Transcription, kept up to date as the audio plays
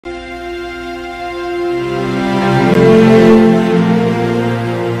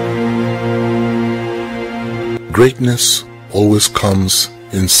Greatness always comes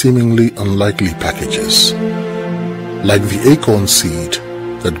in seemingly unlikely packages, like the acorn seed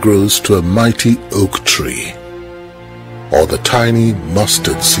that grows to a mighty oak tree, or the tiny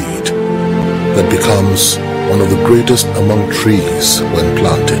mustard seed that becomes one of the greatest among trees when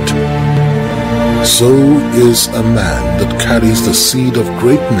planted. So is a man that carries the seed of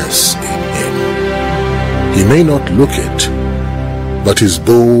greatness in him. He may not look it, but his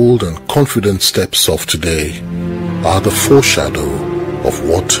bold and confident steps of today are the foreshadow of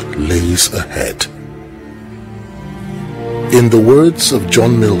what lays ahead. In the words of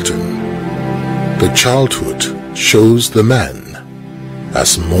John Milton, the childhood shows the man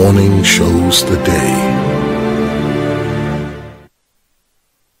as morning shows the day.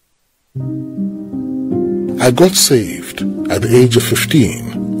 I got saved at the age of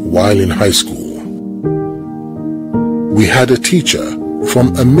 15 while in high school. We had a teacher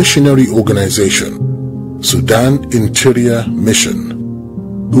from a missionary organization, Sudan Interior Mission,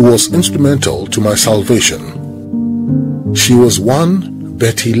 who was instrumental to my salvation. She was one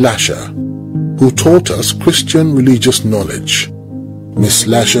Betty Lasher, who taught us Christian religious knowledge. Miss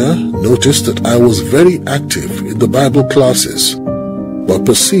Lasher noticed that I was very active in the Bible classes, but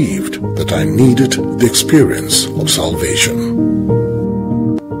perceived that I needed the experience of salvation.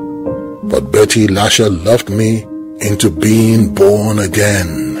 But Betty Lasher loved me into being born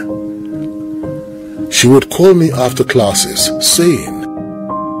again. She would call me after classes, saying,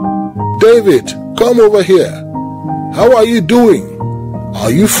 "David, come over here. How are you doing?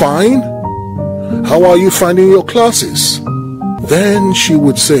 Are you fine? How are you finding your classes?" Then she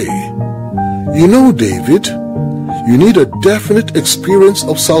would say, "You know, David, you need a definite experience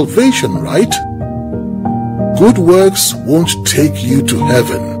of salvation, right? Good works won't take you to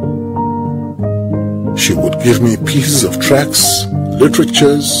heaven." She would give me pieces of tracts,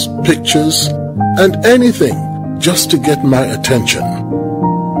 literatures, pictures, and anything just to get my attention.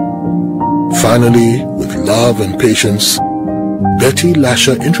 Finally, with love and patience, Betty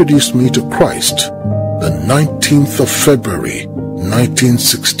Lasher introduced me to Christ the 19th of February,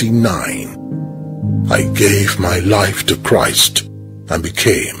 1969. I gave my life to Christ and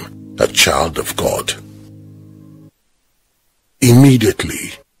became a child of God.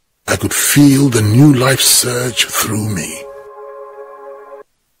 Immediately, I could feel the new life surge through me.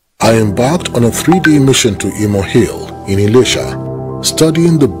 I embarked on a 3-day mission to Imo Hill in Elisha,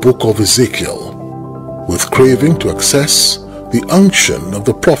 studying the book of Ezekiel, with craving to access the unction of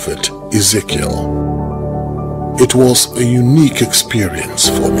the prophet Ezekiel. It was a unique experience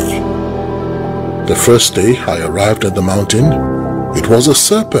for me. The first day I arrived at the mountain, it was a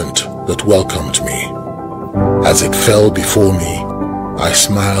serpent that welcomed me. As it fell before me, I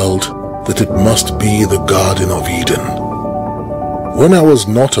smiled that it must be the Garden of Eden. When I was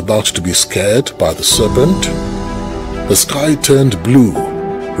not about to be scared by the serpent, the sky turned blue,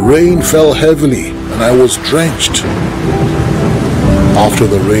 rain fell heavily, and I was drenched. After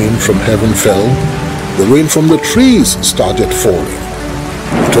the rain from heaven fell, the rain from the trees started falling.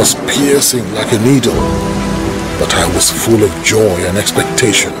 It was piercing like a needle, but I was full of joy and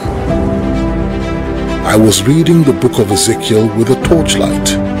expectation. I was reading the book of Ezekiel with a torchlight,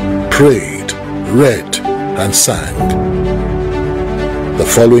 prayed, read, and sang. The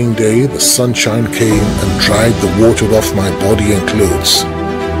following day, the sunshine came and dried the water off my body and clothes.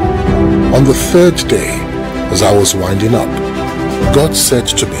 On the third day, as I was winding up, God said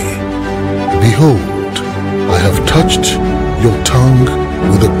to me, "Behold, I have touched your tongue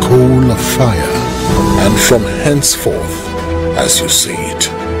with a coal of fire, and from henceforth, as you say it,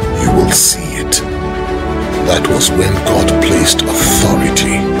 you will see it." That was when God placed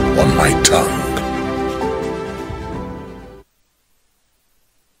authority on my tongue.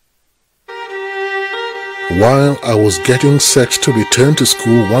 While I was getting set to return to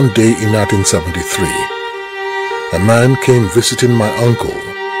school one day in 1973, a man came visiting my uncle,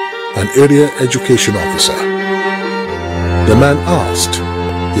 an area education officer. The man asked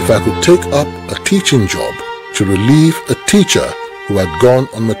if I could take up a teaching job to relieve a teacher who had gone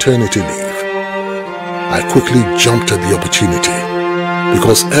on maternity leave. I quickly jumped at the opportunity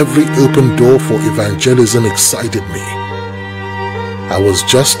because every open door for evangelism excited me. I was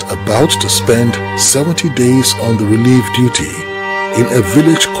just about to spend 70 days on the relief duty in a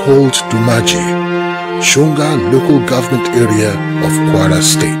village called Dumaji, Shonga local government area of Kwara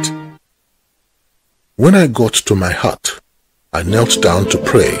State. When I got to my hut, I knelt down to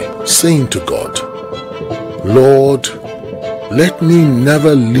pray, saying to God, "Lord, let me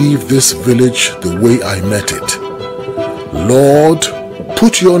never leave this village the way I met it. Lord,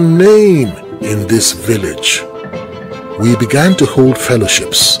 put your name in this village. we began to hold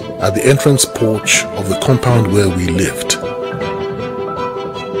fellowships at the entrance porch of the compound where we lived.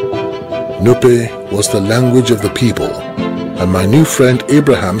 Nupe was the language of the people, and my new friend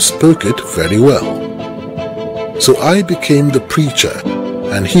Abraham spoke it very well. So I became the preacher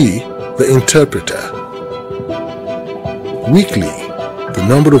and he the interpreter. Weekly, the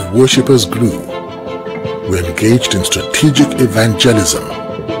number of worshippers grew. We engaged in strategic evangelism,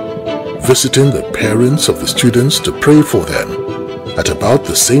 visiting the parents of the students to pray for them at about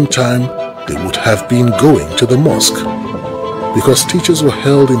the same time they would have been going to the mosque. Because teachers were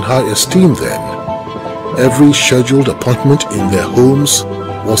held in high esteem then, every scheduled appointment in their homes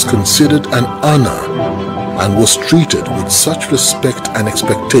was considered an honor and was treated with such respect and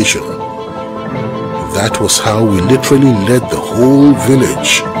expectation. That was how we literally led the whole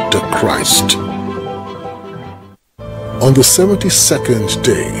village to Christ. On the 72nd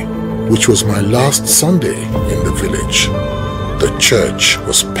day, which was my last Sunday in the village, the church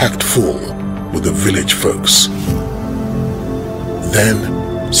was packed full with the village folks.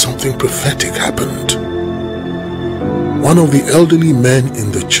 Then something prophetic happened. One of the elderly men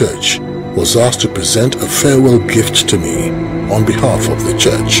in the church was asked to present a farewell gift to me on behalf of the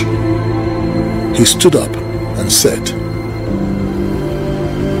church. He stood up and said,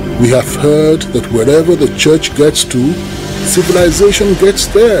 "We have heard that wherever the church gets to, civilization gets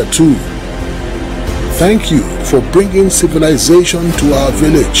there too. Thank you for bringing civilization to our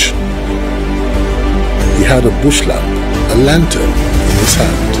village." He had a bush lamp, a lantern, in his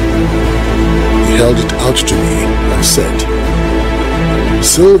hand. He held it out to me and said,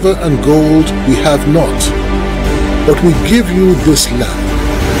 "Silver and gold we have not, but we give you this lamp.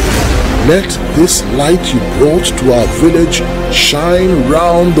 Let this light you brought to our village shine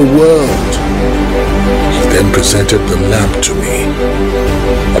round the world." He then presented the lamp to me,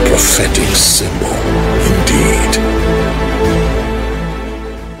 a prophetic symbol indeed.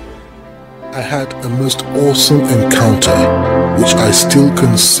 I had a most awesome encounter, which I still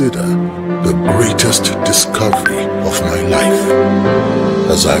consider the greatest discovery of my life.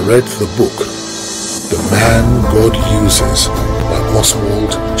 As I read the book, The Man God Uses by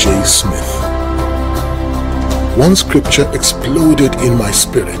Oswald J. Smith, one scripture exploded in my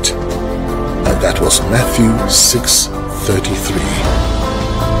spirit, and that was Matthew 6:33.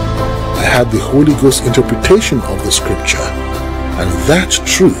 I had the Holy Ghost interpretation of the scripture, and that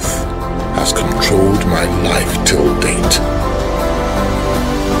truth has controlled my life till date.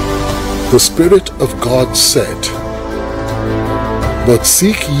 The Spirit of God said, "But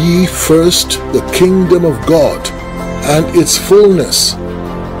seek ye first the kingdom of God and its fullness,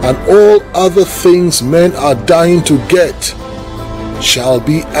 and all other things men are dying to get shall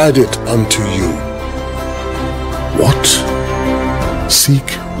be added unto you." What? Seek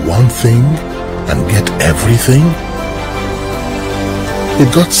one thing and get everything?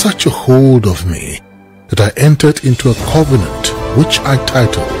 It got such a hold of me that I entered into a covenant which I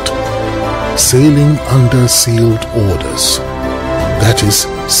titled Sailing Under Sealed Orders. That is,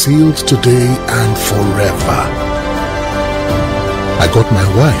 sealed today and forever. I got my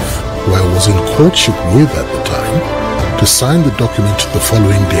wife, who I was in courtship with at the time, to sign the document the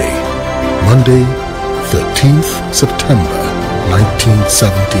following day, Monday, 13th September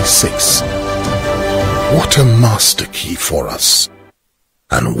 1976. What a master key for us,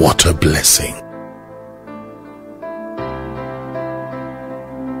 and what a blessing.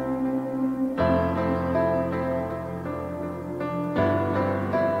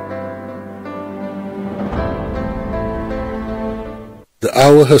 The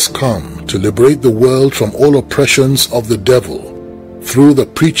hour has come to liberate the world from all oppressions of the devil through the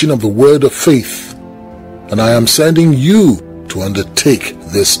preaching of the word of faith, and I am sending you to undertake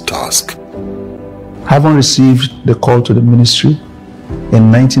this task. Having received the call to the ministry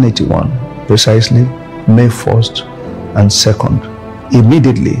in 1981, precisely May 1st and 2nd,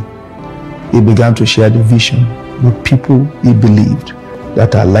 immediately he began to share the vision with people he believed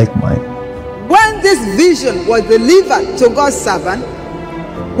that are like mine. When this vision was delivered to God's servant,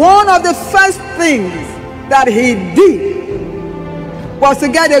 one of the first things that he did was to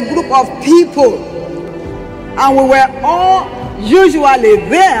get a group of people, and we were all usually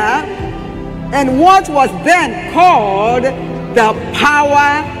there in what was then called the Power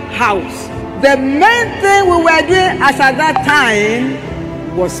House. The main thing we were doing as at that time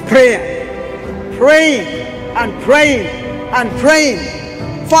was prayer. Praying and praying and praying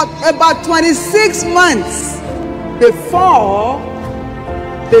for about 26 months before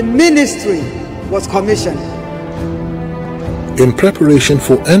the ministry was commissioned. In preparation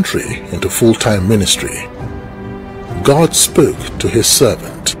for entry into full-time ministry, God spoke to his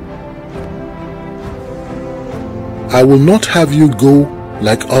servant. I will not have you go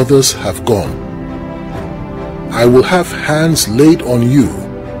like others have gone. I will have hands laid on you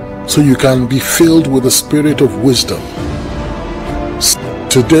so you can be filled with the spirit of wisdom.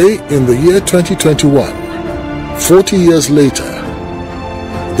 Today, in the year 2021, 40 years later,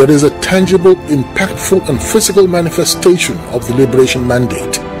 there is a tangible, impactful and physical manifestation of the liberation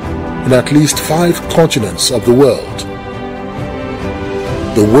mandate in at least 5 continents of the world.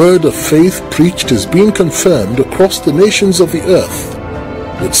 The word of faith preached is being confirmed across the nations of the earth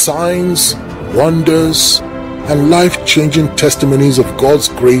with signs, wonders, and life-changing testimonies of God's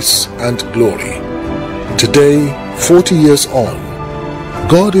grace and glory. Today, 40 years on,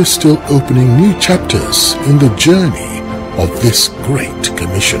 God is still opening new chapters in the journey of this great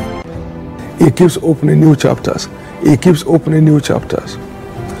commission. He keeps opening new chapters. He keeps opening new chapters.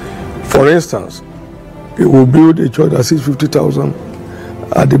 For instance, he will build a church that seats 50,000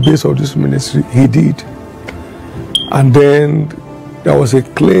 at the base of this ministry. He did. And then there was a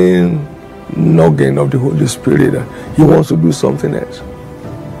clean noggin of the Holy Spirit that he wants to do something else.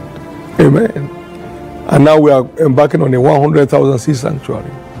 Amen. And now we are embarking on a 100,000 seat sanctuary.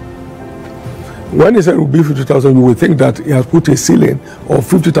 When he said it will be 50,000, you will think that he has put a ceiling of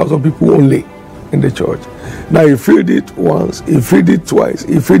 50,000 people only in the church. Now he filled it once, he filled it twice,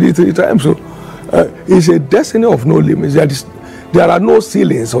 he filled it 3 times. So it's a destiny of no limits. There are no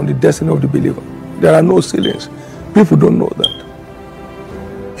ceilings on the destiny of the believer. There are no ceilings. People don't know that.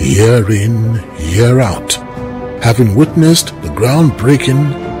 Year in, year out, having witnessed the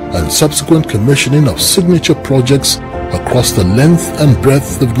groundbreaking and subsequent commissioning of signature projects across the length and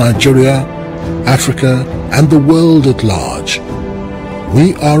breadth of Nigeria, Africa, and the world at large,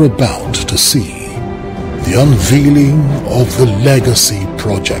 we are about to see the unveiling of the Legacy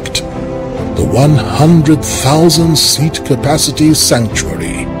Project, the 100,000 seat capacity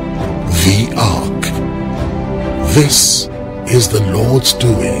sanctuary, the Ark. This is the Lord's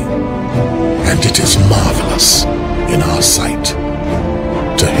doing, and it is marvelous in our sight.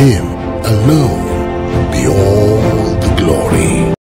 To Him alone be all the glory.